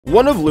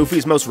One of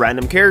Luffy's most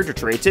random character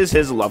traits is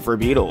his love for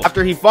beetles.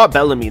 After he fought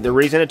Bellamy, the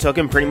reason it took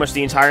him pretty much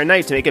the entire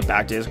night to make it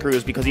back to his crew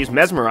is because he's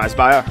mesmerized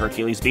by a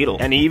Hercules beetle.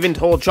 And he even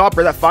told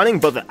Chopper that finding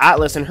both the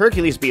Atlas and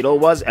Hercules beetle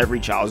was every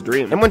child's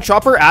dream. And when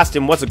Chopper asked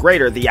him what's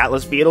greater, the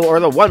Atlas beetle or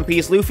the One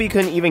Piece, Luffy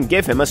couldn't even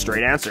give him a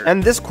straight answer.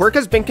 And this quirk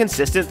has been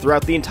consistent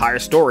throughout the entire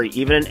story.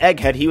 Even in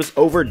Egghead, he was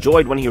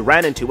overjoyed when he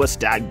ran into a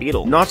stag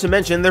beetle. Not to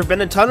mention, there have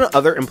been a ton of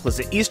other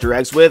implicit Easter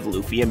eggs with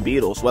Luffy and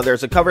beetles, whether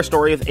it's a cover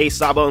story of Ace,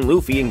 Sabo, and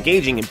Luffy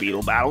engaging in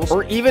beetle battles,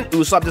 or even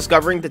Usopp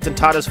discovering the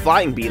Tentata's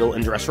flying beetle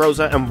in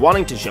Dressrosa and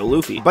wanting to show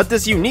Luffy. But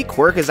this unique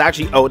quirk is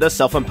actually Oda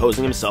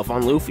self-imposing himself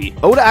on Luffy.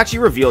 Oda actually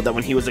revealed that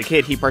when he was a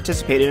kid, he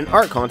participated in an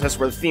art contest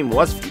where the theme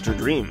was future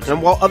dreams.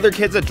 And while other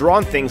kids had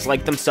drawn things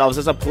like themselves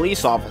as a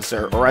police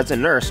officer or as a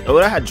nurse,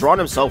 Oda had drawn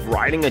himself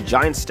riding a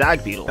giant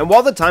stag beetle. And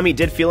while the time he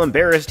did feel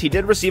embarrassed, he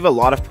did receive a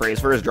lot of praise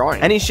for his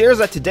drawing. And he shares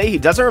that today he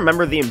doesn't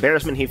remember the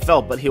embarrassment he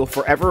felt, but he'll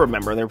forever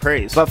remember their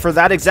praise. But for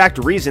that exact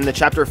reason, the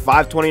chapter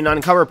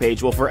 529 cover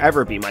page will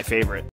forever be my favorite.